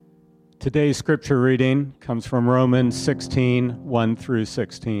Today's scripture reading comes from Romans 16, 1 through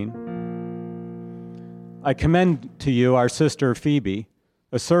 16. I commend to you our sister Phoebe,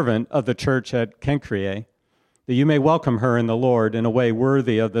 a servant of the church at Cenchreae, that you may welcome her in the Lord in a way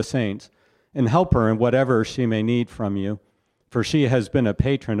worthy of the saints, and help her in whatever she may need from you, for she has been a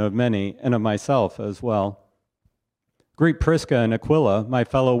patron of many and of myself as well. Greet Prisca and Aquila, my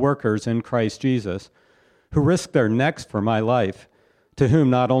fellow workers in Christ Jesus, who risked their necks for my life, to whom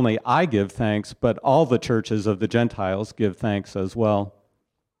not only I give thanks, but all the churches of the Gentiles give thanks as well.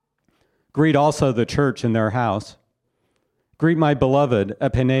 Greet also the church in their house. Greet my beloved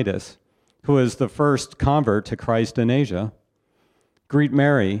Epaenetus, who is the first convert to Christ in Asia. Greet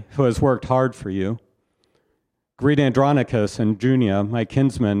Mary, who has worked hard for you. Greet Andronicus and Junia, my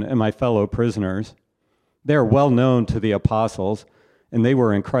kinsmen and my fellow prisoners. They are well known to the apostles, and they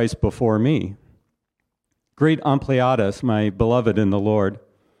were in Christ before me. Greet Ampliatus, my beloved in the Lord.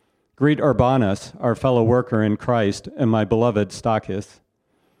 Greet Urbanus, our fellow worker in Christ, and my beloved Stachys.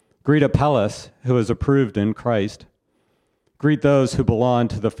 Greet Apelles, who is approved in Christ. Greet those who belong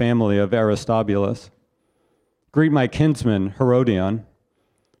to the family of Aristobulus. Greet my kinsman Herodion.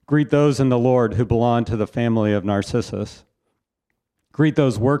 Greet those in the Lord who belong to the family of Narcissus. Greet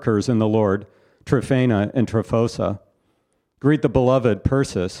those workers in the Lord, Tryphena and Tryphosa. Greet the beloved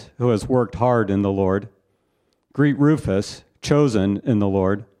Persis, who has worked hard in the Lord. Greet Rufus, chosen in the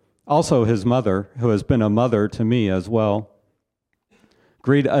Lord, also his mother, who has been a mother to me as well.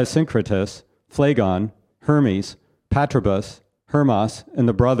 Greet Asyncritus, Phlegon, Hermes, Patrobus, Hermas, and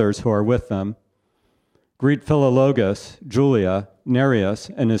the brothers who are with them. Greet Philologus, Julia,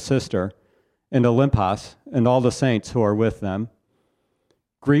 Nereus, and his sister, and Olympas, and all the saints who are with them.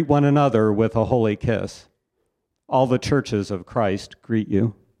 Greet one another with a holy kiss. All the churches of Christ greet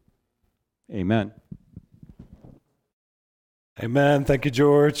you. Amen. Amen. Thank you,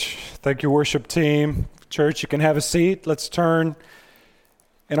 George. Thank you, worship team. Church, you can have a seat. Let's turn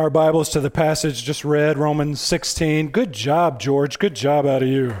in our Bibles to the passage just read, Romans 16. Good job, George. Good job out of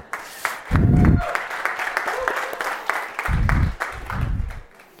you.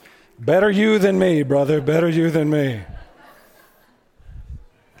 Better you than me, brother. Better you than me.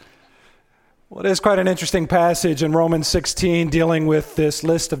 Well, it is quite an interesting passage in Romans 16 dealing with this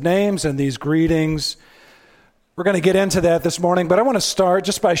list of names and these greetings. We're going to get into that this morning, but I want to start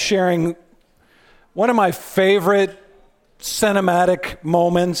just by sharing one of my favorite cinematic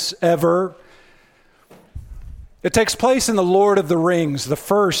moments ever. It takes place in The Lord of the Rings, the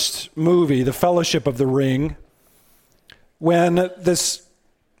first movie, The Fellowship of the Ring, when this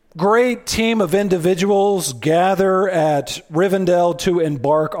great team of individuals gather at Rivendell to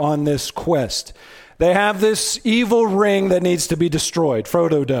embark on this quest. They have this evil ring that needs to be destroyed.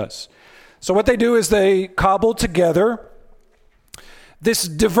 Frodo does. So what they do is they cobble together this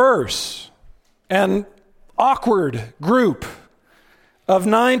diverse and awkward group of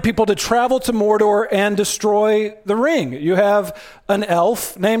 9 people to travel to Mordor and destroy the ring. You have an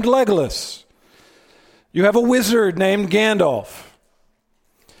elf named Legolas. You have a wizard named Gandalf.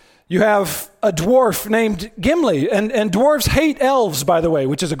 You have a dwarf named Gimli. And dwarves hate elves, by the way,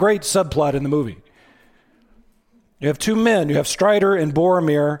 which is a great subplot in the movie. You have 2 men. You have Strider and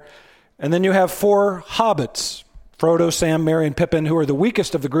Boromir. And then you have 4 hobbits, Frodo, Sam, Merry, and Pippin, who are the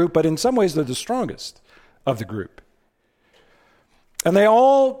weakest of the group, but in some ways they're the strongest of the group. And they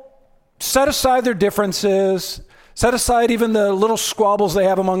all set aside their differences, set aside even the little squabbles they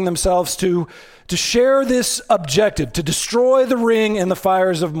have among themselves to share this objective, to destroy the ring in the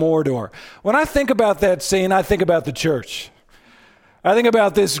fires of Mordor. When I think about that scene, I think about the church. I think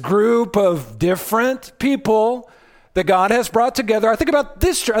about this group of different people that God has brought together. I think about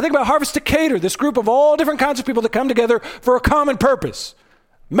this church. I think about Harvest Decatur, this group of all different kinds of people that come together for a common purpose,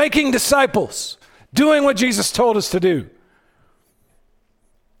 making disciples, doing what Jesus told us to do.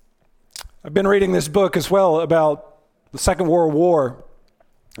 I've been reading this book as well about the Second World War,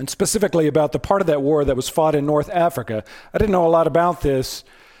 and specifically about the part of that war that was fought in North Africa. I didn't know a lot about this,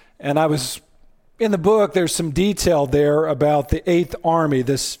 and in the book, there's some detail there about the 8th Army,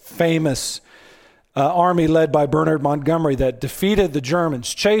 this famous army led by Bernard Montgomery that defeated the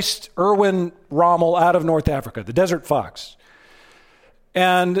Germans, chased Erwin Rommel out of North Africa, the Desert Fox.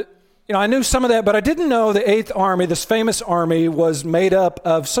 And, I knew some of that, but I didn't know the 8th Army, this famous army, was made up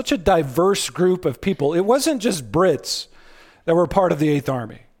of such a diverse group of people. It wasn't just Brits that were part of the 8th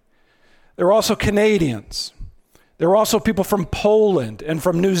Army. There were also Canadians. There were also people from Poland and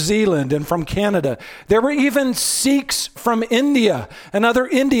from New Zealand and from Canada. There were even Sikhs from India and other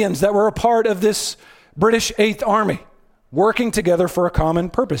Indians that were a part of this British 8th Army, working together for a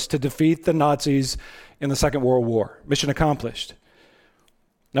common purpose to defeat the Nazis in the Second World War. Mission accomplished.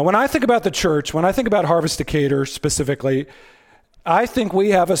 Now, when I think about the church, when I think about Harvest Decatur specifically, I think we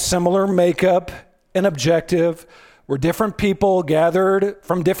have a similar makeup and objective. We're different people gathered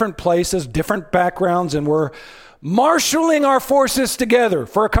from different places, different backgrounds, and we're marshaling our forces together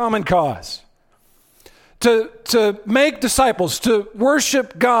for a common cause. To make disciples, to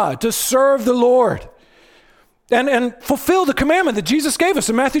worship God, to serve the Lord, and fulfill the commandment that Jesus gave us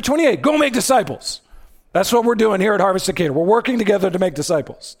in Matthew 28. Go make disciples. That's what we're doing here at Harvest Decatur. We're working together to make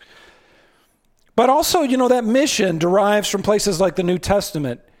disciples. But also, that mission derives from places like the New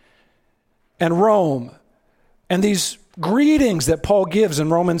Testament and Rome and these greetings that Paul gives in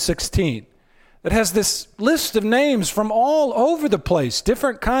Romans 16 that has this list of names from all over the place,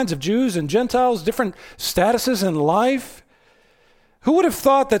 different kinds of Jews and Gentiles, different statuses in life. Who would have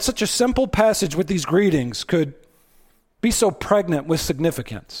thought that such a simple passage with these greetings could be so pregnant with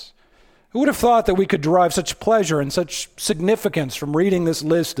significance? Who would have thought that we could derive such pleasure and such significance from reading this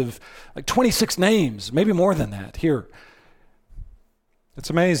list of like 26 names, maybe more than that here?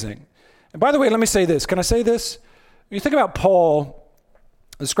 It's amazing. And by the way, let me say this. Can I say this? When you think about Paul,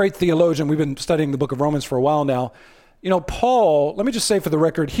 this great theologian, we've been studying the book of Romans for a while now. Paul, let me just say for the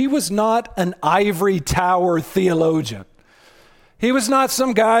record, he was not an ivory tower theologian. He was not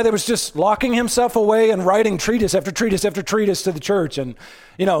some guy that was just locking himself away and writing treatise after treatise after treatise to the church and,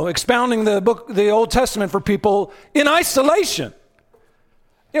 expounding the Old Testament for people in isolation.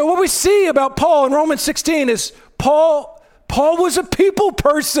 What we see about Paul in Romans 16 is Paul was a people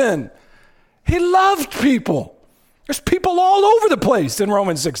person. He loved people. There's people all over the place in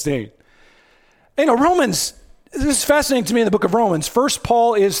Romans 16. Romans, this is fascinating to me in the book of Romans. First,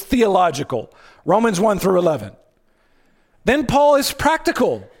 Paul is theological, Romans 1 through 11. Then Paul is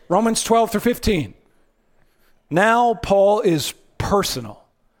practical, Romans 12 through 15. Now Paul is personal.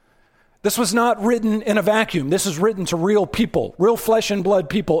 This was not written in a vacuum. This is written to real people, real flesh and blood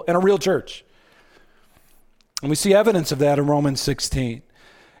people in a real church. And we see evidence of that in Romans 16.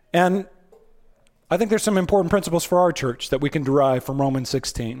 And I think there's some important principles for our church that we can derive from Romans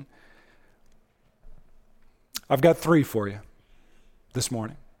 16. I've got 3 for you this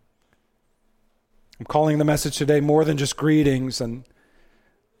morning. I'm calling the message today more than just greetings, and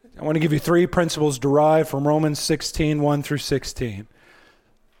I want to give you 3 principles derived from Romans 16, 1 through 16.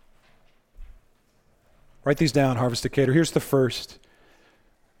 Write these down, Harvest Decatur. Here's the first.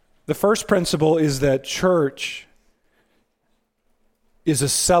 The first principle is that church is a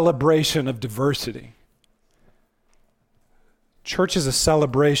celebration of diversity. Church is a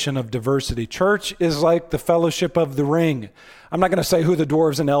celebration of diversity. Church is like the Fellowship of the Ring. I'm not going to say who the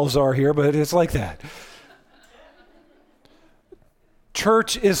dwarves and elves are here, but it's like that.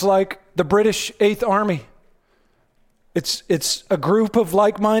 Church is like the British Eighth Army. It's a group of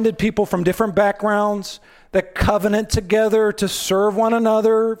like-minded people from different backgrounds that covenant together to serve one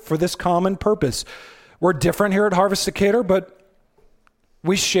another for this common purpose. We're different here at Harvest Decatur, but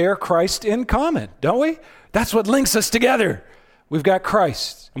we share Christ in common, don't we? That's what links us together. We've got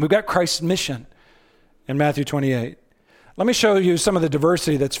Christ, and we've got Christ's mission in Matthew 28. Let me show you some of the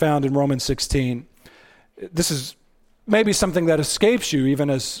diversity that's found in Romans 16. This is maybe something that escapes you even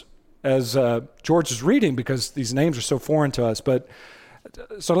as George is reading because these names are so foreign to us.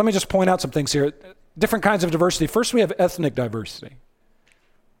 So let me just point out some things here. Different kinds of diversity. First, we have ethnic diversity.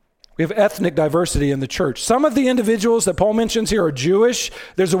 We have ethnic diversity in the church. Some of the individuals that Paul mentions here are Jewish.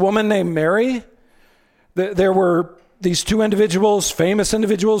 There's a woman named Mary. There were these 2 individuals, famous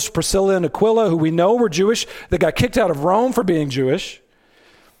individuals, Priscilla and Aquila, who we know were Jewish, that got kicked out of Rome for being Jewish.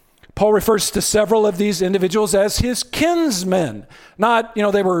 Paul refers to several of these individuals as his kinsmen. Not,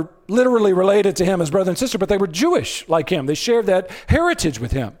 they were literally related to him as brother and sister, but they were Jewish like him. They shared that heritage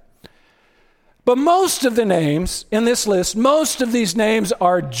with him. But most of the names in this list, most of these names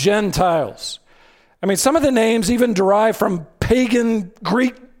are Gentiles. Some of the names even derive from pagan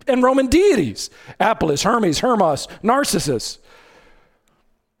Greek and Roman deities. Apollos, Hermes, Hermos, Narcissus.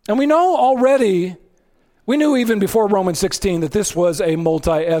 And we knew even before Romans 16 that this was a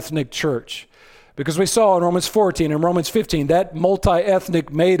multi-ethnic church. Because we saw in Romans 14 and Romans 15 that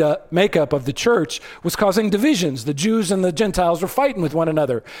multi-ethnic makeup of the church was causing divisions. The Jews and the Gentiles were fighting with one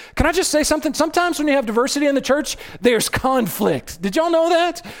another. Can I just say something? Sometimes when you have diversity in the church, there's conflict. Did y'all know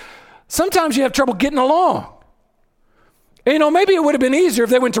that? Sometimes you have trouble getting along. And, maybe it would have been easier if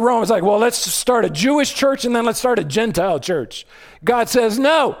they went to Rome. It's like, well, let's start a Jewish church and then let's start a Gentile church. God says,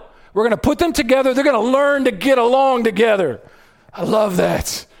 no, we're going to put them together. They're going to learn to get along together. I love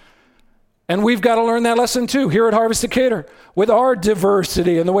that. And we've got to learn that lesson too here at Harvest Decatur with our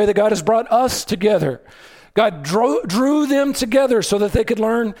diversity and the way that God has brought us together. God drew them together so that they could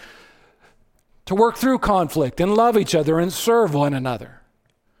learn to work through conflict and love each other and serve one another.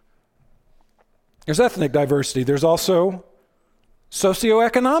 There's ethnic diversity. There's also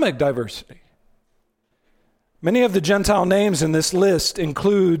socioeconomic diversity. Many of the Gentile names in this list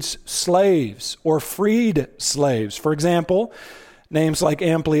includes slaves or freed slaves. For example, names like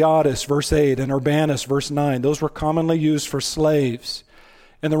Ampliatus, verse 8, and Urbanus, verse 9, those were commonly used for slaves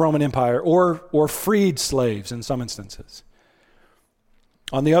in the Roman Empire, or freed slaves in some instances.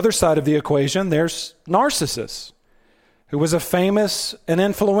 On the other side of the equation, there's Narcissus, who was a famous and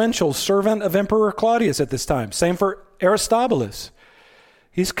influential servant of Emperor Claudius at this time. Same for Aristobulus.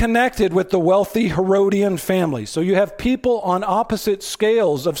 He's connected with the wealthy Herodian family. So you have people on opposite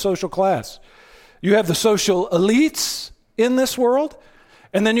scales of social class. You have the social elites in this world,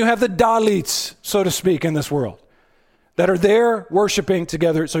 and then you have the Dalits, so to speak, in this world that are there worshiping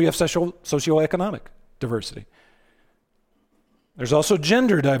together. So you have socioeconomic diversity. There's also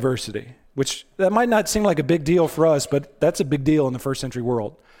gender diversity, which that might not seem like a big deal for us, but that's a big deal in the first century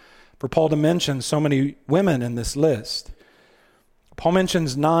world. For Paul to mention so many women in this list. Paul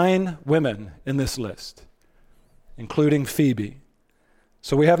mentions 9 women in this list, including Phoebe.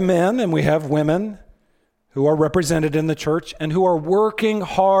 So we have men and we have women who are represented in the church and who are working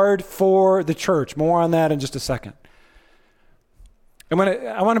hard for the church. More on that in just a second. And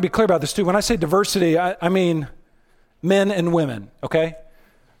I want to be clear about this too. When I say diversity, I mean men and women, okay?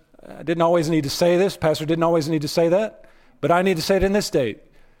 I didn't always need to say this. Pastor didn't always need to say that. But I need to say it in this state.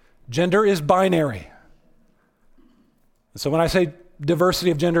 Gender is binary. So when I say diversity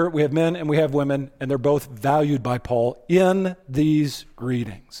of gender, we have men and we have women, and they're both valued by Paul in these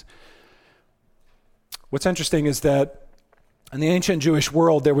greetings. What's interesting is that in the ancient Jewish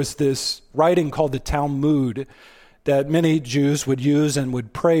world, there was this writing called the Talmud that many Jews would use and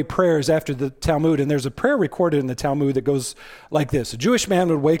would pray prayers after the Talmud. And there's a prayer recorded in the Talmud that goes like this. A Jewish man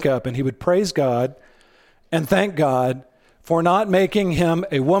would wake up and he would praise God and thank God for not making him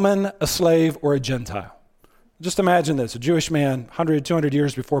a woman, a slave, or a Gentile. Just imagine this. A Jewish man 100, 200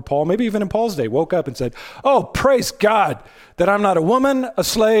 years before Paul, maybe even in Paul's day, woke up and said, "Oh, praise God that I'm not a woman, a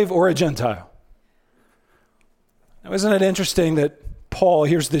slave, or a Gentile." Now, isn't it interesting that Paul,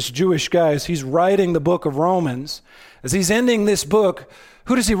 here's this Jewish guy, as he's writing the book of Romans, as he's ending this book,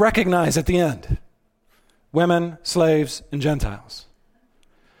 who does he recognize at the end? Women, slaves, and Gentiles.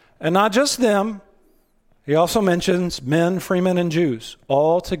 And not just them, he also mentions men, freemen, and Jews,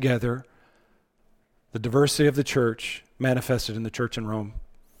 all together, the diversity of the church manifested in the church in Rome.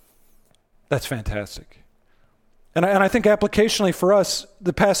 That's fantastic. And I think applicationally for us,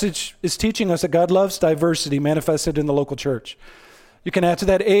 the passage is teaching us that God loves diversity manifested in the local church. You can add to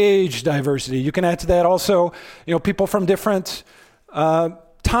that age diversity. You can add to that also, people from different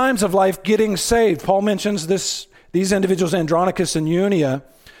times of life getting saved. Paul mentions these individuals, Andronicus and Eunia,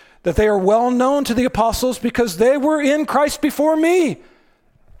 that they are well known to the apostles because they were in Christ before me.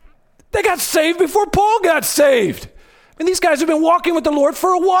 They got saved before Paul got saved. And these guys have been walking with the Lord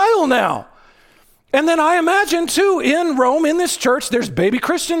for a while now. And then I imagine too, in Rome, in this church, there's baby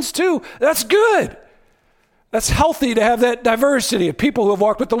Christians too. That's good. That's healthy to have that diversity of people who have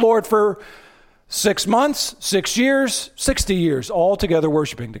walked with the Lord for 6 months, 6 years, 60 years, all together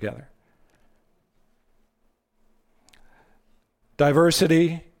worshiping together.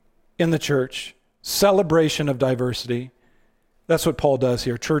 Diversity in the church, celebration of diversity. That's what Paul does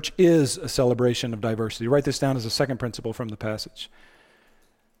here. Church is a celebration of diversity. Write this down as a second principle from the passage.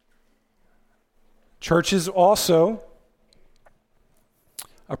 Church is also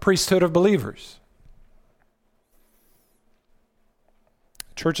a priesthood of believers.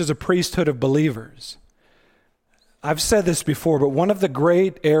 Church is a priesthood of believers. I've said this before, but one of the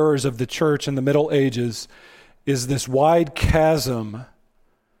great errors of the church in the Middle Ages is this wide chasm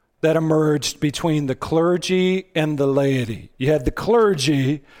that emerged between the clergy and the laity. You had the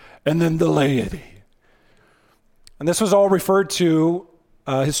clergy and then the laity. And this was all referred to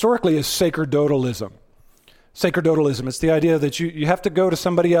historically as sacerdotalism. Sacerdotalism, it's the idea that you have to go to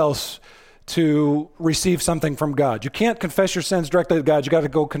somebody else to receive something from God. You can't confess your sins directly to God. You got to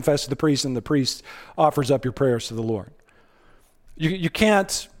go confess to the priest, and the priest offers up your prayers to the Lord. You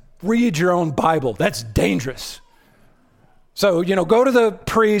can't read your own Bible. That's dangerous. So, go to the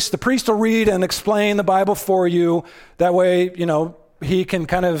priest. The priest will read and explain the Bible for you. That way, he can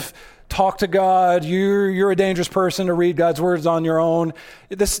kind of talk to God. You're a dangerous person to read God's words on your own.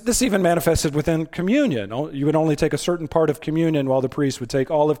 This even manifested within communion. You would only take a certain part of communion while the priest would take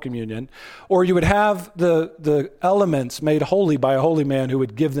all of communion. Or you would have the elements made holy by a holy man who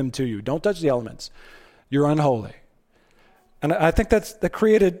would give them to you. Don't touch the elements. You're unholy. And I think that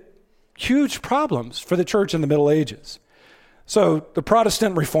created huge problems for the church in the Middle Ages. So the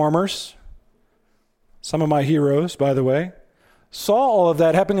Protestant reformers, some of my heroes, by the way, saw all of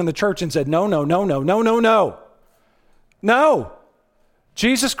that happening in the church and said, no, no, no, no, no, no, no. No.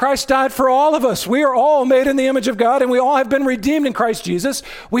 Jesus Christ died for all of us. We are all made in the image of God, and we all have been redeemed in Christ Jesus.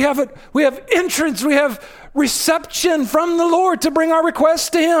 We have entrance, we have reception from the Lord to bring our requests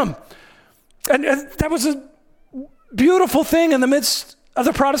to him. And that was a beautiful thing in the midst of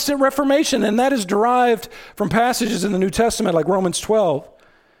the Protestant Reformation, and that is derived from passages in the New Testament like Romans 12.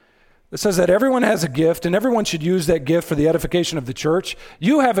 It says that everyone has a gift, and everyone should use that gift for the edification of the church.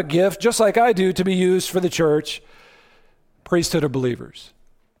 You have a gift, just like I do, to be used for the church, priesthood of believers.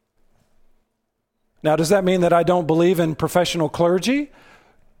 Now, does that mean that I don't believe in professional clergy?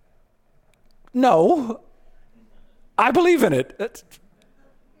 No. I believe in it.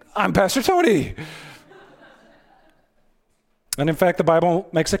 I'm Pastor Tony. And in fact, the Bible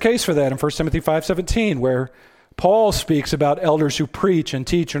makes a case for that in 1 Timothy 5:17, where Paul speaks about elders who preach and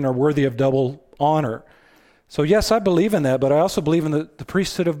teach and are worthy of double honor. So yes, I believe in that, but I also believe in the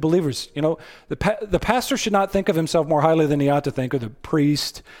priesthood of believers. You know, the pastor should not think of himself more highly than he ought to think, or the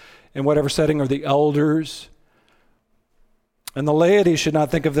priest in whatever setting, or the elders. And the laity should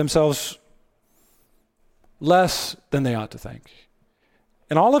not think of themselves less than they ought to think.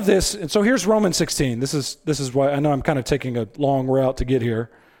 And all of this, and so here's Romans 16. This is why I know I'm kind of taking a long route to get here.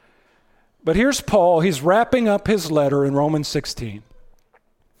 But here's Paul. He's wrapping up his letter in Romans 16.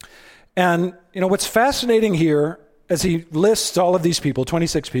 And, you know, what's fascinating here, as he lists all of these people,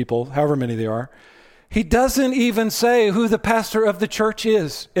 26 people, however many they are, he doesn't even say who the pastor of the church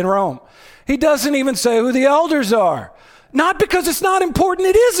is in Rome. He doesn't even say who the elders are. Not because it's not important.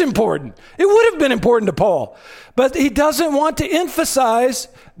 It is important. It would have been important to Paul. But he doesn't want to emphasize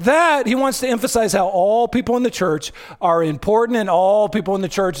that. He wants to emphasize how all people in the church are important and all people in the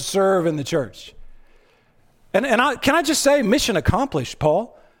church serve in the church. And can I just say, mission accomplished,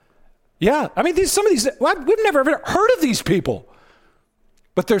 Paul? Yeah. I mean, we've never ever heard of these people.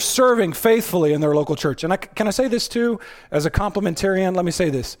 But they're serving faithfully in their local church. And can I say this too? As a complementarian, let me say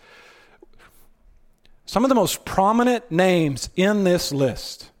this. Some of the most prominent names in this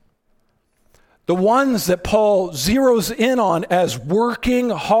list, the ones that Paul zeroes in on as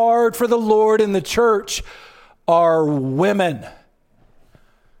working hard for the Lord in the church, are women.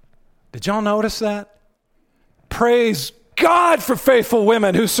 Did y'all notice that? Praise God for faithful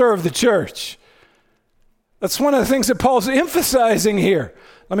women who serve the church. That's one of the things that Paul's emphasizing here.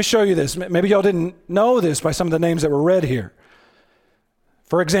 Let me show you this. Maybe y'all didn't know this by some of the names that were read here.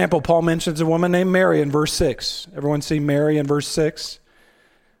 For example, Paul mentions a woman named Mary in verse 6. Everyone see Mary in verse 6?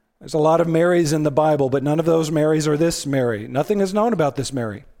 There's a lot of Marys in the Bible, but none of those Marys are this Mary. Nothing is known about this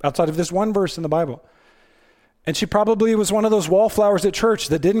Mary outside of this one verse in the Bible. And she probably was one of those wallflowers at church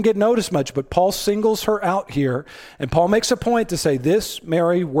that didn't get noticed much, but Paul singles her out here. And Paul makes a point to say, this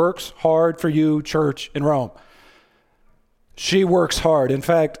Mary works hard for you, church in Rome. She works hard. In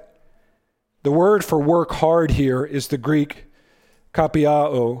fact, the word for work hard here is the Greek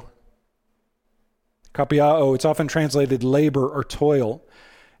kapiao. Kapiao, it's often translated labor or toil.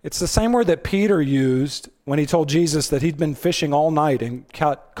 It's the same word that Peter used when he told Jesus that he'd been fishing all night and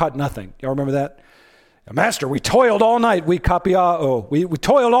caught nothing. Y'all remember that? Master, we toiled all night. We kapiao. We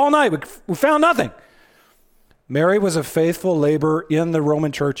toiled all night. We found nothing. Mary was a faithful laborer in the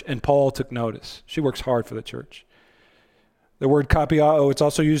Roman church, and Paul took notice. She works hard for the church. The word kapiao, it's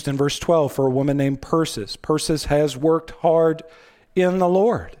also used in verse 12 for a woman named Persis. Persis has worked hard in the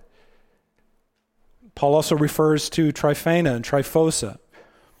Lord. Paul also refers to Tryphena and Tryphosa.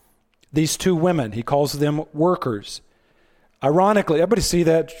 These two women, he calls them workers. Ironically, everybody see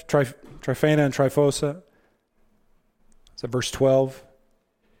that? Tryphena and Tryphosa? Is that verse 12?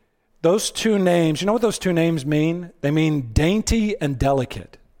 Those two names, you know what those two names mean? They mean dainty and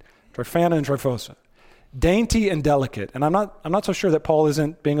delicate. Tryphena and Tryphosa. Dainty and delicate. And I'm not so sure that Paul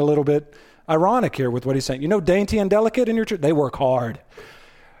isn't being a little bit ironic here with what he's saying. You know, dainty and delicate in your church? They work hard.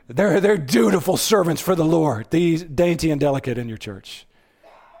 They're dutiful servants for the Lord. These dainty and delicate in your church.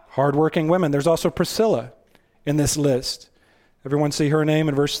 Hardworking women. There's also Priscilla in this list. Everyone see her name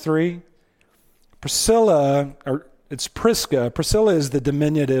in verse 3? Priscilla, or it's Prisca. Priscilla is the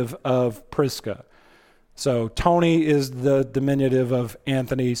diminutive of Prisca. So Tony is the diminutive of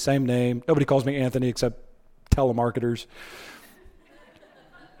Anthony, same name. Nobody calls me Anthony except telemarketers.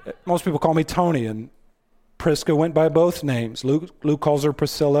 Most people call me Tony, and Prisca went by both names. Luke calls her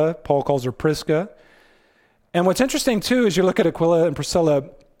Priscilla. Paul calls her Prisca. And what's interesting, too, is you look at Aquila and Priscilla,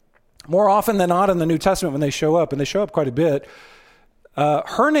 more often than not in the New Testament when they show up, and they show up quite a bit,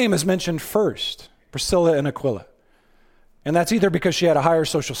 her name is mentioned first, Priscilla and Aquila. And that's either because she had a higher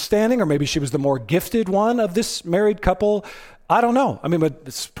social standing, or maybe she was the more gifted one of this married couple. I don't know. But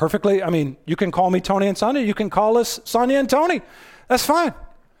it's perfectly, you can call me Tony and Sonia. You can call us Sonia and Tony. That's fine.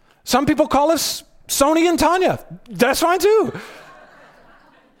 Some people call us Sony and Tanya. That's fine too.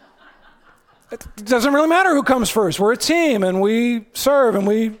 It doesn't really matter who comes first. We're a team, and we serve, and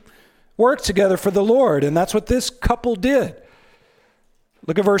we work together for the Lord. And that's what this couple did.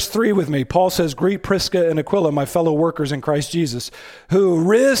 Look at verse 3 with me. Paul says, greet Prisca and Aquila, my fellow workers in Christ Jesus, who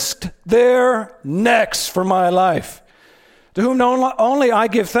risked their necks for my life, to whom not only I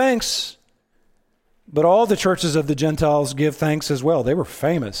give thanks, but all the churches of the Gentiles give thanks as well. They were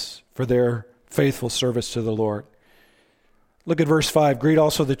famous for their faithful service to the Lord. Look at verse 5. Greet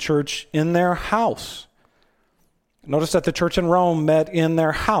also the church in their house. Notice that the church in Rome met in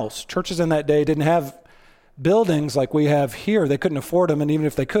their house. Churches in that day didn't have buildings like we have here. They couldn't afford them, and even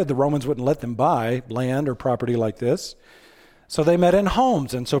if they could, the Romans wouldn't let them buy land or property like this. So they met in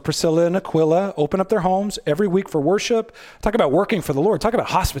homes. And so Priscilla and Aquila open up their homes every week for worship. Talk about working for the Lord. Talk about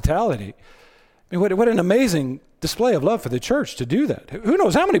hospitality. What an amazing display of love for the church to do that. Who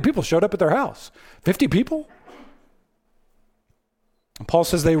knows how many people showed up at their house? 50 people? And Paul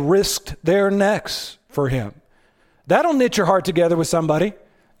says they risked their necks for him. That'll knit your heart together with somebody.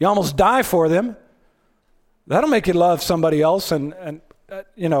 You almost die for them. That'll make you love somebody else. And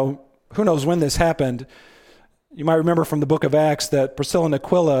who knows when this happened. You might remember from the book of Acts that Priscilla and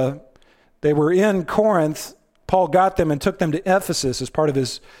Aquila, they were in Corinth. Paul got them and took them to Ephesus as part of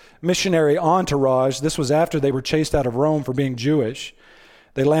his missionary entourage. This was after they were chased out of Rome for being Jewish.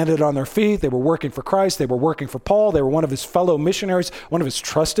 They landed on their feet. They were working for Christ. They were working for Paul. They were one of his fellow missionaries, one of his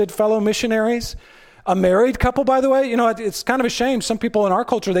trusted fellow missionaries. A married couple, by the way. It's kind of a shame. Some people in our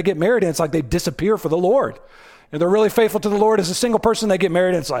culture, they get married and it's like they disappear for the Lord. And they're really faithful to the Lord as a single person. They get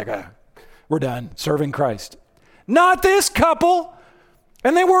married and it's like, we're done serving Christ. Not this couple.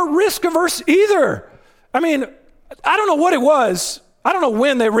 And they weren't risk averse either. I don't know what it was. I don't know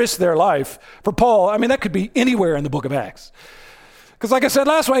when they risked their life. For Paul, that could be anywhere in the book of Acts. Because like I said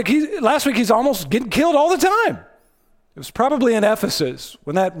last week, he's almost getting killed all the time. It was probably in Ephesus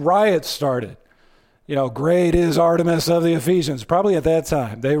when that riot started. Great is Artemis of the Ephesians. Probably at that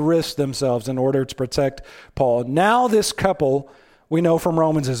time, they risked themselves in order to protect Paul. Now this couple, we know from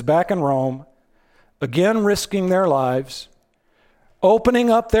Romans, is back in Rome, again risking their lives, opening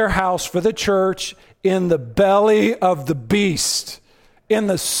up their house for the church in the belly of the beast, in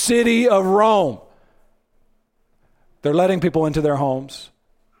the city of Rome. They're letting people into their homes.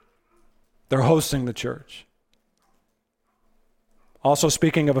 They're hosting the church. Also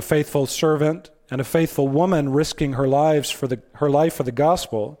speaking of a faithful servant and a faithful woman risking her life for the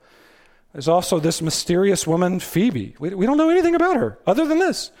gospel, there's also this mysterious woman, Phoebe. We don't know anything about her other than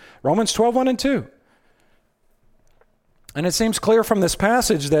this. Romans 12, 1 and 2. And it seems clear from this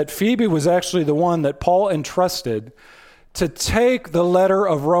passage that Phoebe was actually the one that Paul entrusted to take the letter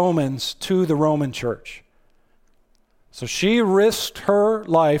of Romans to the Roman church. So she risked her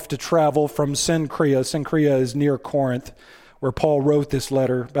life to travel from Cenchrea. Cenchrea is near Corinth, where Paul wrote this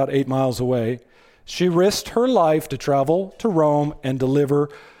letter, about 8 miles away. She risked her life to travel to Rome and deliver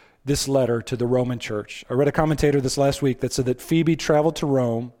this letter to the Roman church. I read a commentator this last week that said that Phoebe traveled to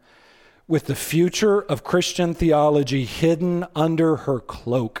Rome with the future of Christian theology hidden under her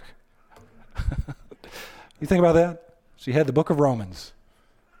cloak. You think about that? She had the book of Romans.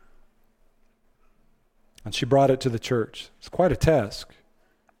 And she brought it to the church. It's quite a task.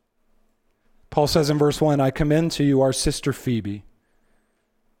 Paul says in verse 1, I commend to you our sister Phoebe,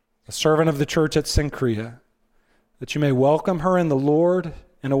 a servant of the church at Cenchrea, that you may welcome her in the Lord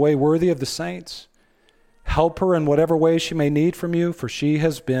in a way worthy of the saints. Help her in whatever way she may need from you, for she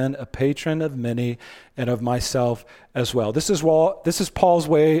has been a patron of many and of myself as well. This is Paul's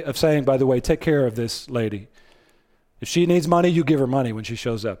way of saying, by the way, take care of this lady. If she needs money, you give her money when she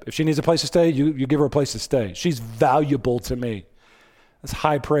shows up. If she needs a place to stay, you give her a place to stay. She's valuable to me. That's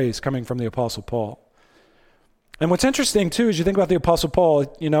high praise coming from the Apostle Paul. And what's interesting, too, is you think about the Apostle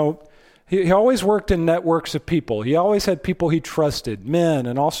Paul, he always worked in networks of people. He always had people he trusted, men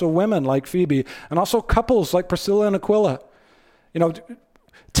and also women like Phoebe, and also couples like Priscilla and Aquila.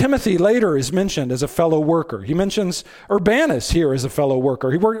 Timothy later is mentioned as a fellow worker. He mentions Urbanus here as a fellow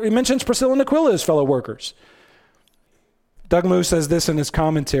worker. He mentions Priscilla and Aquila as fellow workers. Doug Moo says this in his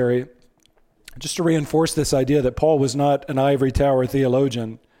commentary, just to reinforce this idea that Paul was not an ivory tower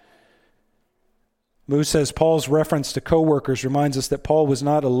theologian. Moo says Paul's reference to co-workers reminds us that Paul was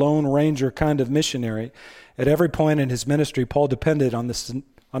not a lone ranger kind of missionary. At every point in his ministry, Paul depended on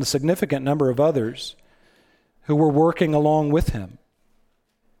a significant number of others who were working along with him.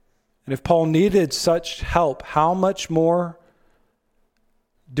 And if Paul needed such help, how much more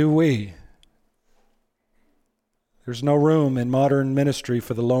do we? There's no room in modern ministry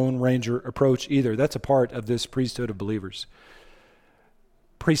for the Lone Ranger approach either. That's a part of this priesthood of believers.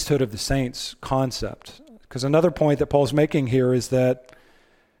 Priesthood of the saints concept. Because another point that Paul's making here is that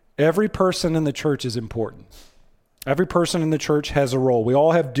every person in the church is important. Every person in the church has a role. We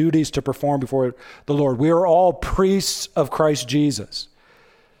all have duties to perform before the Lord. We are all priests of Christ Jesus.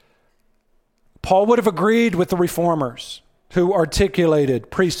 Paul would have agreed with the reformers who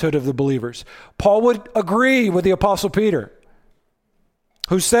articulated priesthood of the believers. Paul would agree with the Apostle Peter,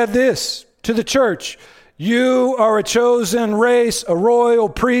 who said this to the church: you are a chosen race, a royal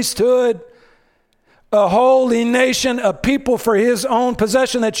priesthood, a holy nation, a people for his own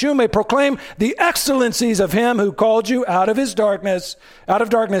possession, that you may proclaim the excellencies of him who called you out of darkness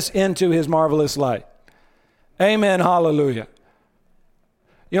into his marvelous light. Amen, hallelujah.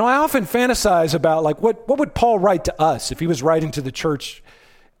 You know, I often fantasize about what would Paul write to us if he was writing to the church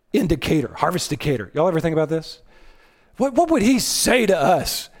in Decatur, Harvest Decatur. Y'all ever think about this? What would he say to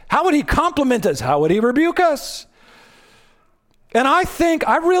us? How would he compliment us? How would he rebuke us? And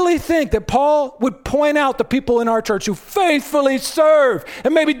I really think that Paul would point out the people in our church who faithfully serve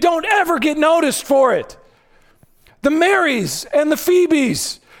and maybe don't ever get noticed for it. The Marys and the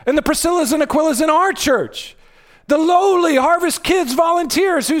Phoebes and the Priscillas and Aquillas in our church. The lowly Harvest Kids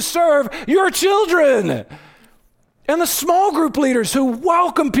volunteers who serve your children. And the small group leaders who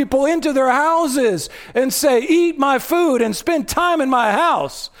welcome people into their houses and say, eat my food and spend time in my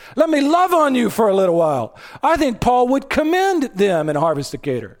house. Let me love on you for a little while. I think Paul would commend them in Harvest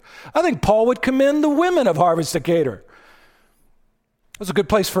Decatur. I think Paul would commend the women of Harvest Decatur. That's a good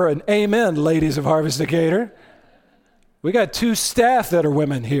place for an amen, ladies of Harvest Decatur. We got 2 staff that are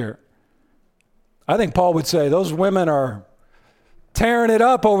women here. I think Paul would say those women are tearing it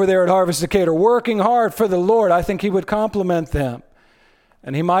up over there at Harvest Decatur, working hard for the Lord. I think he would compliment them.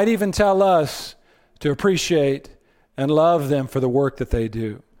 And he might even tell us to appreciate and love them for the work that they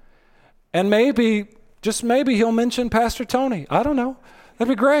do. And maybe, just maybe, he'll mention Pastor Tony. I don't know.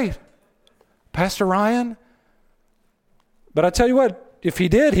 That'd be great. Pastor Ryan. But I tell you what, if he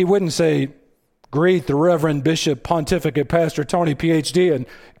did, he wouldn't say, greet the Reverend Bishop Pontificate Pastor Tony, PhD, and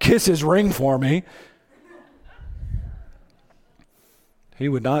kiss his ring for me. He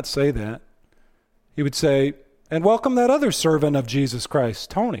would not say that. He would say, and welcome that other servant of Jesus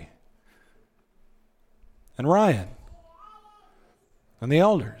Christ, Tony, and Ryan, and the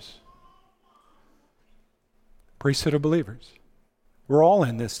elders, priesthood of believers. We're all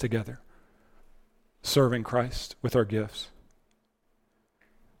in this together, serving Christ with our gifts.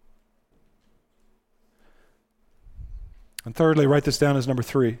 And thirdly, write this down as number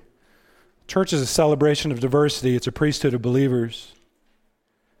 3. Church is a celebration of diversity. It's a priesthood of believers.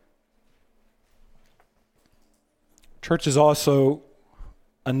 Church is also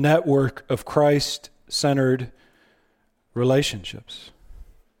a network of Christ-centered relationships.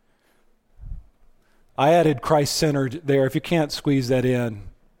 I added Christ-centered there. If you can't squeeze that in,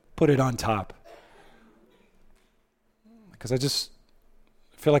 put it on top. Because I just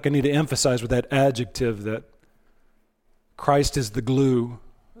feel like I need to emphasize with that adjective that Christ is the glue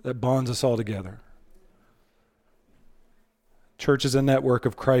that bonds us all together. Church is a network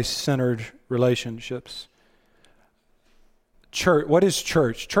of Christ-centered relationships. Church, what is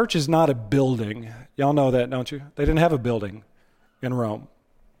church? Church is not a building. Y'all know that, don't you? They didn't have a building in Rome.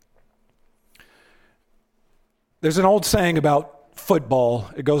 There's an old saying about football.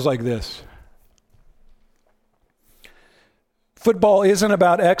 It goes like this. Football isn't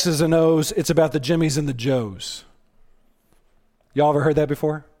about X's and O's, it's about the Jimmies and the Joes. Y'all ever heard that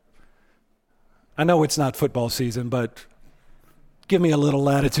before? I know it's not football season, but give me a little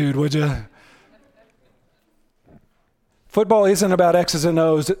latitude, would you? Football isn't about X's and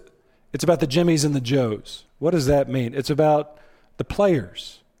O's, it's about the Jimmies and the Joes. What does that mean? It's about the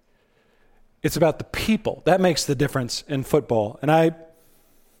players. It's about the people. That makes the difference in football. And I'm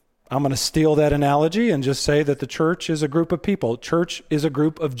going to steal that analogy and just say that the church is a group of people. Church is a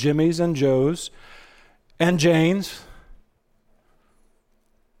group of Jimmies and Joes and Janes,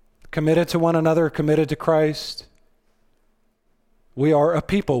 committed to one another, committed to Christ. We are a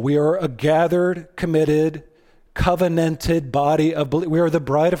people. We are a gathered, committed, covenanted body of believers. We are the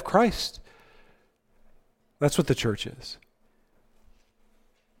bride of Christ. That's what the church is.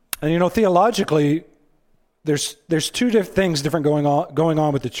 And you know, theologically, there's 2 things different going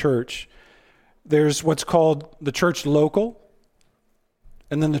on with the church. There's what's called the church local,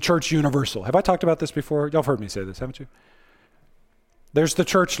 and then the church universal. Have I talked about this before? Y'all have heard me say this, haven't you? There's the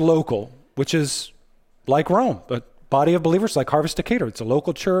church local, which is like Rome, a body of believers like Harvest Decatur. It's a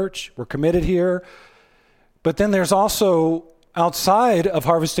local church. We're committed here. But then there's also outside of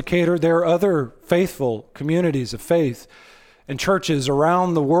Harvest Decatur, there are other faithful communities of faith and churches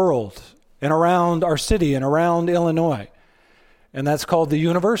around the world and around our city and around Illinois. And that's called the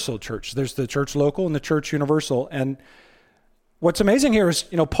Universal Church. There's the church local and the church universal. And what's amazing here is,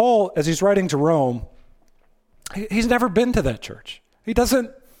 Paul, as he's writing to Rome, he's never been to that church. He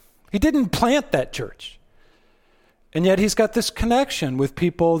didn't plant that church. And yet he's got this connection with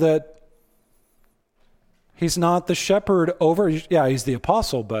people that he's not the shepherd over. Yeah, he's the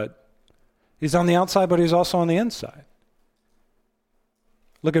apostle, but he's on the outside, but he's also on the inside.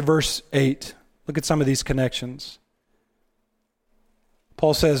 Look at verse 8. Look at some of these connections.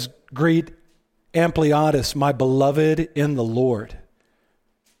 Paul says, greet Ampliatus, my beloved in the Lord.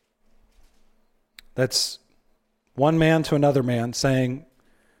 That's one man to another man saying,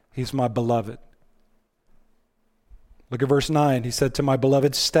 he's my beloved. Look at verse 9. He said to my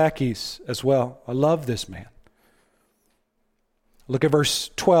beloved Stachys as well. I love this man. Look at verse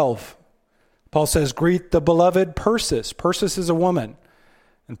 12. Paul says, greet the beloved Persis. Persis is a woman,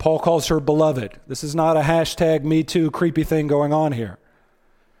 and Paul calls her beloved. This is not a hashtag Me Too creepy thing going on here.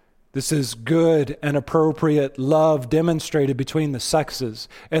 This is good and appropriate love demonstrated between the sexes,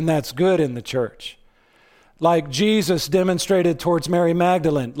 and that's good in the church. Like Jesus demonstrated towards Mary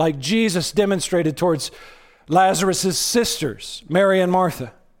Magdalene, like Jesus demonstrated towards Lazarus' sisters, Mary and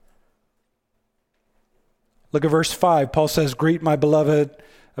Martha. Look at verse 5. Paul says, greet my beloved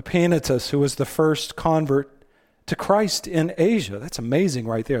Epaenetus, who was the first convert to Christ in Asia. That's amazing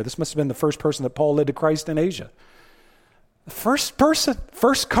right there. This must have been the first person that Paul led to Christ in Asia. The first person,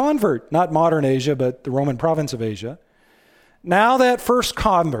 first convert, not modern Asia, but the Roman province of Asia. Now that first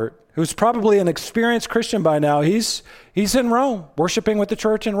convert, who's probably an experienced Christian by now, he's in Rome, worshiping with the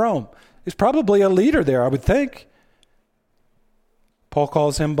church in Rome. He's probably a leader there, I would think. Paul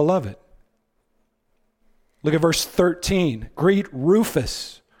calls him beloved. Look at verse 13. Greet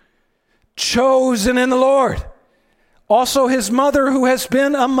Rufus, chosen in the Lord. Also his mother, who has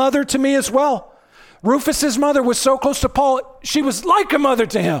been a mother to me as well. Rufus's mother was so close to Paul, she was like a mother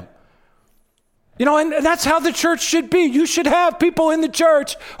to him. And that's how the church should be. You should have people in the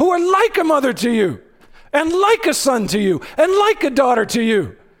church who are like a mother to you, and like a son to you, and like a daughter to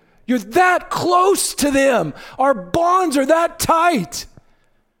you. You're that close to them. Our bonds are that tight.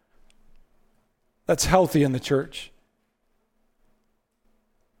 That's healthy in the church.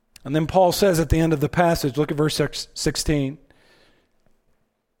 And then Paul says at the end of the passage, look at verse 16.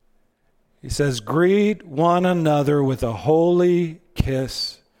 He says, greet one another with a holy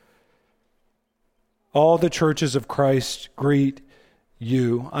kiss. All the churches of Christ greet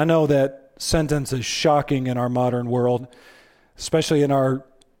you. I know that sentence is shocking in our modern world, especially in our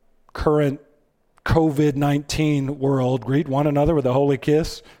current COVID-19 world. Greet one another with a holy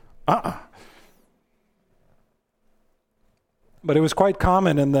kiss. But it was quite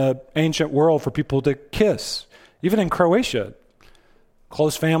common in the ancient world for people to kiss. Even in Croatia,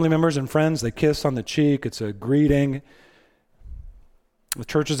 close family members and friends, they kiss on the cheek. It's a greeting. The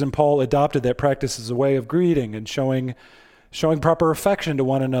churches in Paul adopted that practice as a way of greeting and showing proper affection to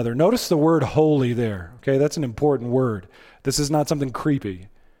one another. Notice the word holy there. Okay, that's an important word. This is not something creepy.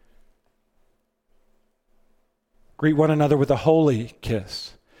 Greet one another with a holy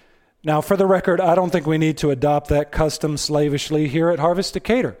kiss. Now, for the record, I don't think we need to adopt that custom slavishly here at Harvest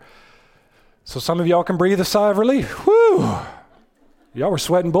Decatur. So some of y'all can breathe a sigh of relief. Whew! Y'all were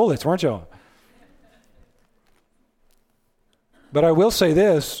sweating bullets, weren't y'all? But I will say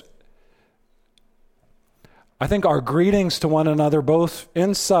this. I think our greetings to one another, both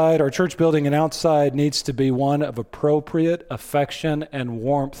inside our church building and outside, needs to be one of appropriate affection and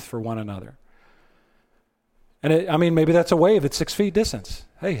warmth for one another. And maybe that's a wave at 6 feet distance.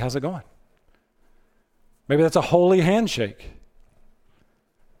 Hey, how's it going? Maybe that's a holy handshake.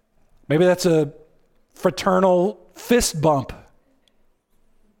 Maybe that's a fraternal fist bump.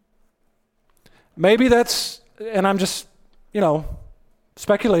 Maybe that's, and I'm just,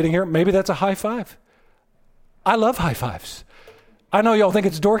 speculating here, maybe that's a high five. I love high fives. I know y'all think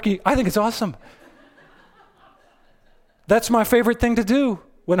it's dorky. I think it's awesome. That's my favorite thing to do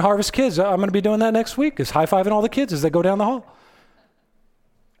when Harvest Kids. I'm going to be doing that next week, is high-fiving all the kids as they go down the hall.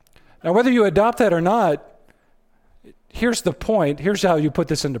 Now, whether you adopt that or not, here's the point. Here's how you put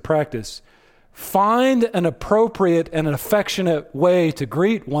this into practice. Find an appropriate and an affectionate way to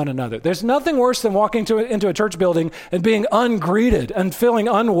greet one another. There's nothing worse than walking into a church building and being ungreeted and feeling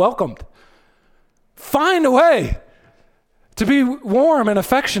unwelcomed. Find a way to be warm and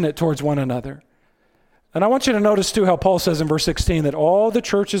affectionate towards one another. And I want you to notice too how Paul says in verse 16 that all the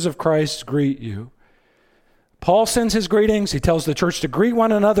churches of Christ greet you. Paul sends his greetings. He tells the church to greet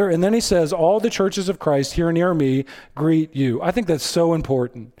one another, and then he says, all the churches of Christ here near me greet you. I think that's so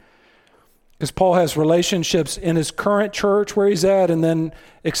important because Paul has relationships in his current church where he's at and then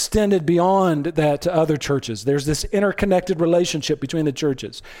extended beyond that to other churches. There's this interconnected relationship between the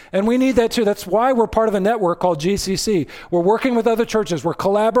churches. And we need that too. That's why we're part of a network called GCC. We're working with other churches. We're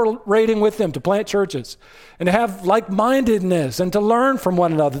collaborating with them to plant churches and to have like-mindedness and to learn from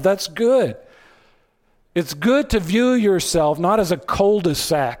one another. That's good. It's good to view yourself not as a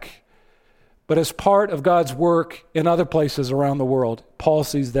cul-de-sac, but as part of God's work in other places around the world. Paul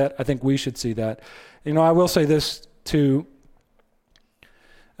sees that. I think we should see that. I will say this too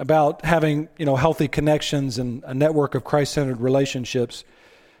about having, healthy connections and a network of Christ-centered relationships.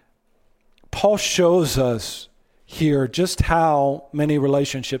 Paul shows us here just how many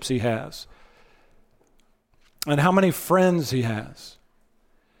relationships he has and how many friends he has.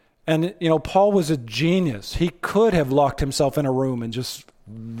 And, Paul was a genius. He could have locked himself in a room and just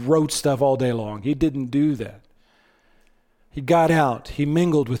wrote stuff all day long. He didn't do that. He got out. He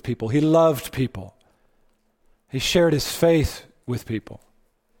mingled with people. He loved people. He shared his faith with people.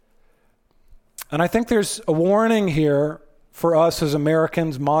 And I think there's a warning here for us as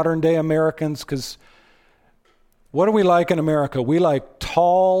Americans, modern day Americans, because what do we like in America? We like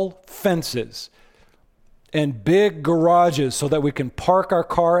tall fences and big garages so that we can park our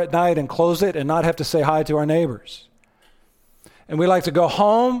car at night and close it and not have to say hi to our neighbors. And we like to go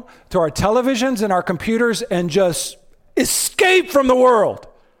home to our televisions and our computers and just escape from the world.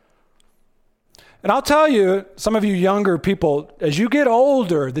 And I'll tell you, some of you younger people, as you get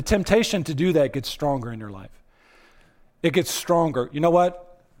older, the temptation to do that gets stronger in your life. It gets stronger. You know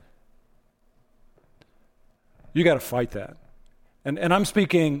what? You got to fight that. And I'm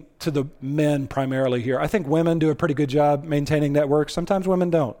speaking to the men primarily here. I think women do a pretty good job maintaining networks. Sometimes women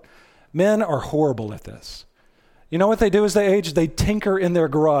don't. Men are horrible at this. You know what they do as they age? They tinker in their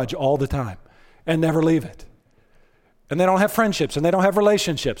garage all the time and never leave it. And they don't have friendships, and they don't have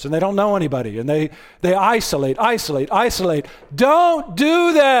relationships, and they don't know anybody, and they isolate. Don't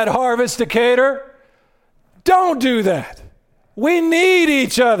do that, Harvest Decatur. Don't do that. We need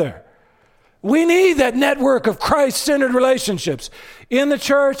each other. We need that network of Christ-centered relationships in the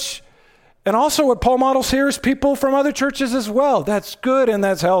church. And also what Paul models here is people from other churches as well. That's good and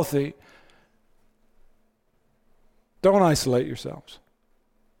that's healthy. Don't isolate yourselves.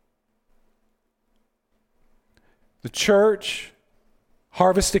 The church,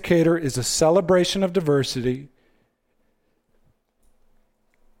 Harvest Decatur, is a celebration of diversity.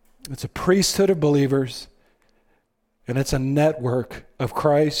 It's a priesthood of believers, and it's a network of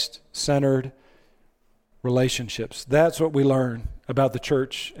Christ-centered relationships. That's what we learn about the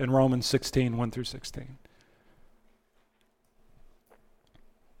church in Romans 16, 1 through 16.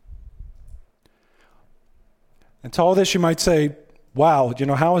 And to all this, you might say, wow,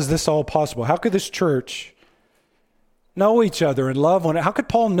 how is this all possible? How could this church know each other and love one another? How could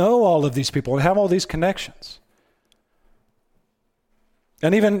Paul know all of these people and have all these connections?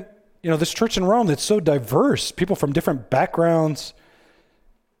 And even, this church in Rome that's so diverse, people from different backgrounds.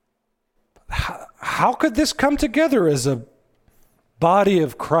 How could this come together as a body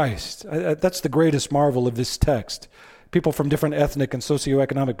of Christ? That's the greatest marvel of this text. People from different ethnic and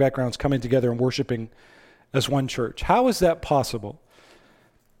socioeconomic backgrounds coming together and worshiping as one church. How is that possible?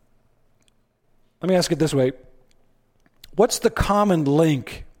 Let me ask it this way. What's the common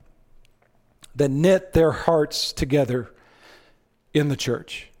link that knit their hearts together in the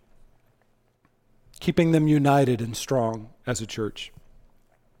church, keeping them united and strong as a church?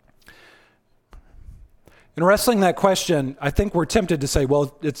 In wrestling that question, I think we're tempted to say,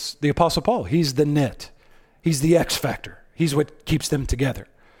 well, it's the Apostle Paul. He's the knit. He's the X factor. He's what keeps them together.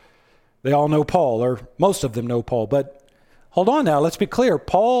 They all know Paul, or most of them know Paul. But hold on now, let's be clear.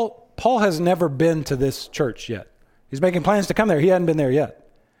 Paul has never been to this church yet. He's making plans to come there. He hadn't been there yet.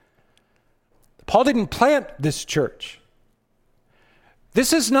 Paul didn't plant this church.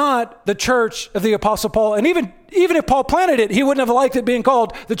 This is not the church of the Apostle Paul. And even if Paul planted it, he wouldn't have liked it being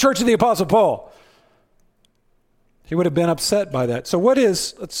called the church of the Apostle Paul. He would have been upset by that. So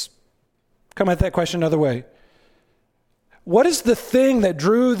let's come at that question another way. What is the thing that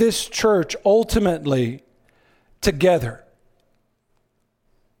drew this church ultimately together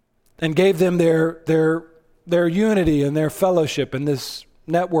and gave them their unity and their fellowship and this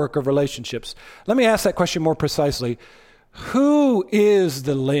network of relationships? Let me ask that question more precisely. Who is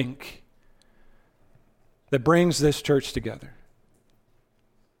the link that brings this church together?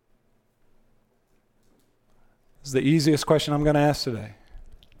 This is the easiest question I'm going to ask today.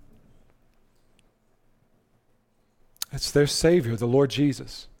 It's their Savior, the Lord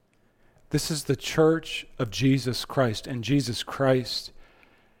Jesus. This is the church of Jesus Christ, and Jesus Christ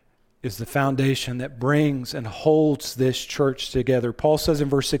is the foundation that brings and holds this church together. Paul says in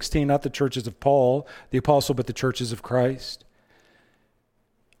verse 16, not the churches of Paul, the apostle, but the churches of Christ.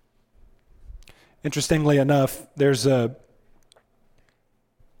 Interestingly enough, there's a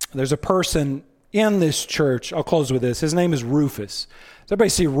person in this church. I'll close with this. His name is Rufus. Does everybody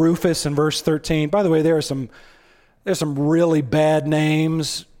see Rufus in verse 13? By the way, there's some really bad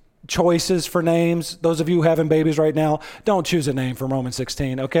names, choices for names. Those of you having babies right now, don't choose a name from Romans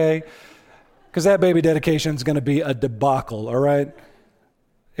 16, okay? Because that baby dedication is going to be a debacle, all right?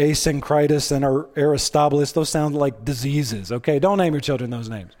 Asyncritus and Aristobulus, those sound like diseases, okay? Don't name your children those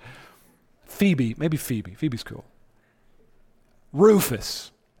names. Phoebe, maybe Phoebe. Phoebe's cool.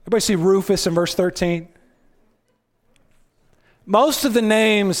 Rufus. Everybody see Rufus in verse 13? Most of the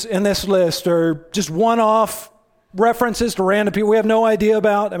names in this list are just one-off references to random people we have no idea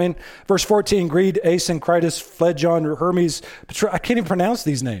about. I mean, verse 14, greed, Asyncritus, Phlegon, Hermes. I can't even pronounce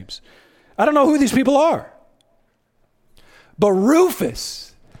these names. I don't know who these people are. But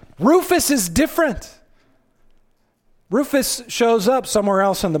Rufus is different. Rufus shows up somewhere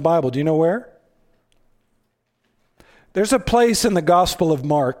else in the Bible. Do you know where? There's a place in the Gospel of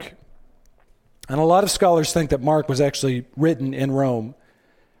Mark, and a lot of scholars think that Mark was actually written in Rome.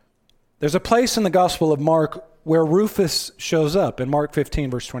 There's a place in the Gospel of Mark where Rufus shows up in Mark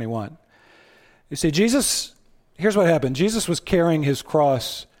 15, verse 21. You see, here's what happened. Jesus was carrying his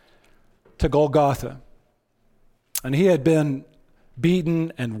cross to Golgotha, and he had been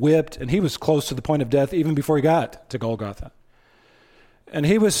beaten and whipped, and he was close to the point of death even before he got to Golgotha. And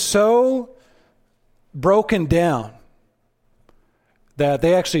he was so broken down that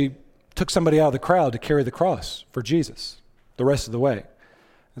they actually took somebody out of the crowd to carry the cross for Jesus the rest of the way.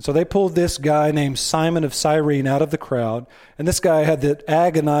 And so they pulled this guy named Simon of Cyrene out of the crowd, and this guy had the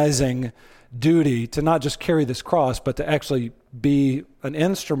agonizing duty to not just carry this cross, but to actually be an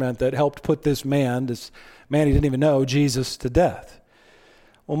instrument that helped put this man he didn't even know, Jesus, to death.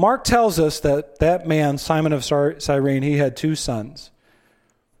 Well, Mark tells us that man, Simon of Cyrene, he had two sons.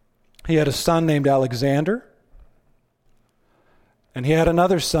 He had a son named Alexander, and he had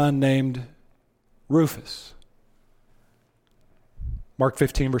another son named Rufus. Mark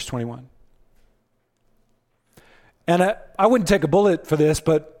 15, verse 21. And I wouldn't take a bullet for this,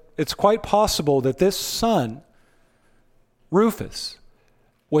 but it's quite possible that this son, Rufus,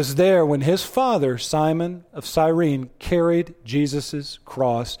 was there when his father, Simon of Cyrene, carried Jesus'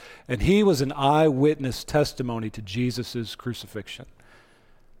 cross, and he was an eyewitness testimony to Jesus' crucifixion.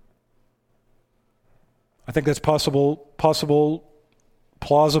 I think that's plausible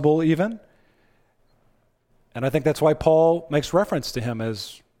even. And I think that's why Paul makes reference to him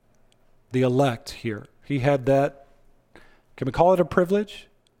as the elect here. He had that, can we call it a privilege?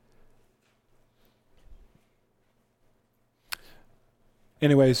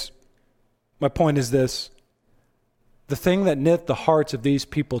 Anyways, my point is this. The thing that knit the hearts of these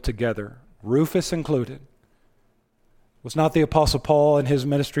people together, Rufus included, was not the Apostle Paul and his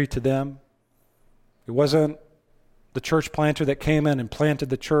ministry to them. It wasn't the church planter that came in and planted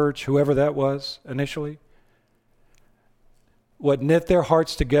the church, whoever that was initially. What knit their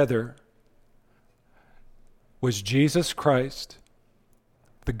hearts together was Jesus Christ,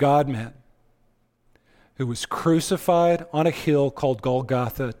 the God-man, who was crucified on a hill called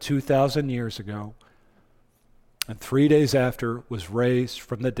Golgotha 2,000 years ago, and 3 days after was raised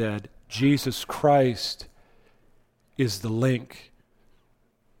from the dead. Jesus Christ is the link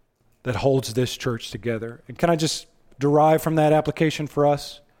that holds this church together. And can I just derive from that application for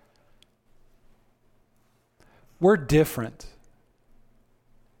us? We're different.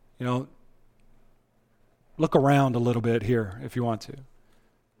 You know, look around a little bit here if you want to.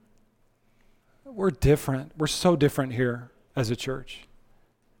 We're different. We're so different here as a church.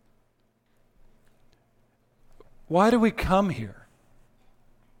 Why do we come here?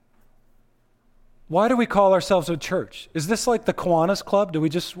 Why do we call ourselves a church? Is this like the Kiwanis Club? Do we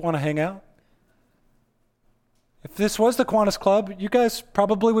just want to hang out? If this was the Kiwanis Club, you guys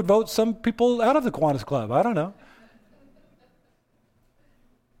probably would vote some people out of the Kiwanis Club. I don't know.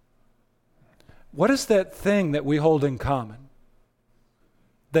 What is that thing that we hold in common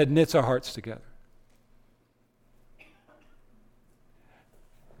that knits our hearts together?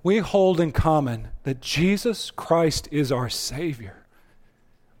 We hold in common that Jesus Christ is our Savior.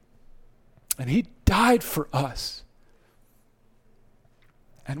 And He died for us.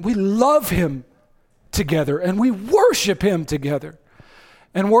 And we love Him together, and we worship Him together.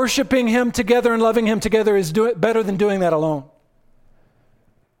 And worshiping Him together and loving Him together is better than doing that alone.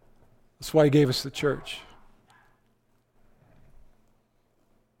 That's why He gave us the church.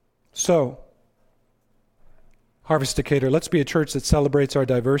 So, Harvest Decatur, let's be a church that celebrates our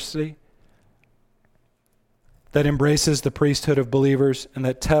diversity, that embraces the priesthood of believers, and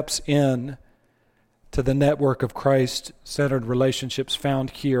that taps in to the network of Christ-centered relationships found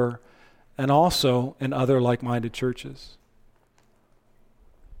here and also in other like-minded churches.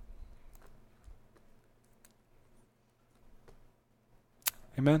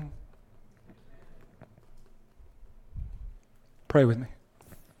 Amen? Pray with me.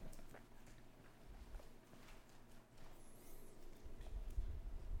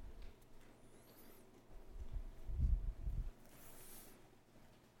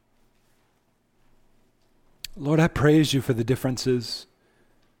 Lord, I praise you for the differences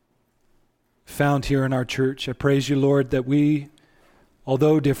found here in our church. I praise you, Lord, that we,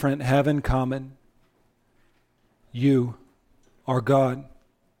 although different, have in common you, our God.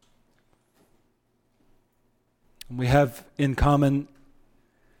 And we have in common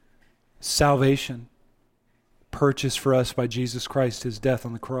salvation, purchased for us by Jesus Christ, his death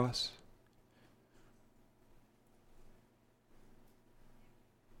on the cross.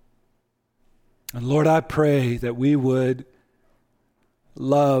 And Lord, I pray that we would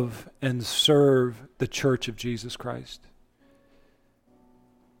love and serve the church of Jesus Christ.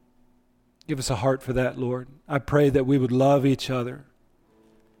 Give us a heart for that, Lord. I pray that we would love each other.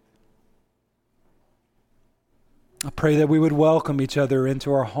 I pray that we would welcome each other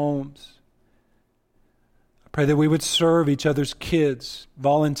into our homes. I pray that we would serve each other's kids,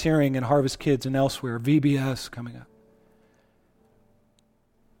 volunteering in Harvest Kids and elsewhere, VBS coming up.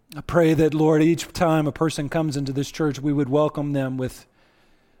 I pray that, Lord, each time a person comes into this church, we would welcome them with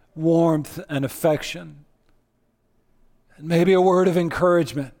warmth and affection, and maybe a word of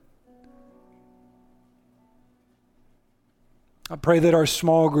encouragement. I pray that our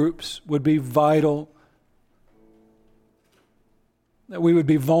small groups would be vital, that we would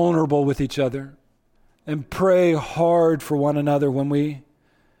be vulnerable with each other, and pray hard for one another when we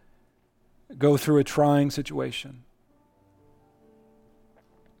go through a trying situation.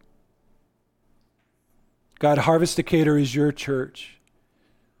 God, Harvest Decatur is your church.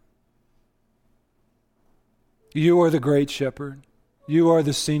 You are the great shepherd. You are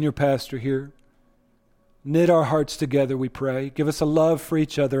the senior pastor here. Knit our hearts together, we pray. Give us a love for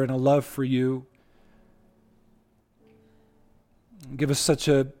each other and a love for you. Give us such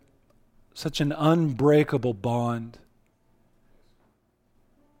an unbreakable bond.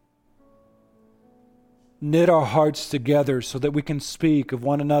 Knit our hearts together so that we can speak of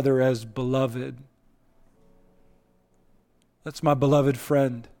one another as beloved. That's my beloved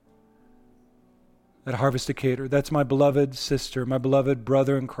friend at Harvest Decatur. That's my beloved sister, my beloved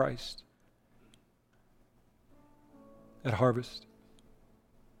brother in Christ at Harvest.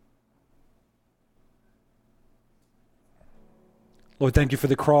 Lord, thank you for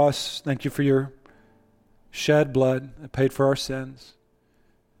the cross. Thank you for your shed blood that paid for our sins.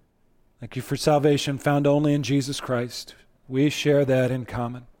 Thank you for salvation found only in Jesus Christ. We share that in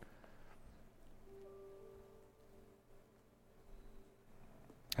common.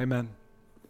 Amen.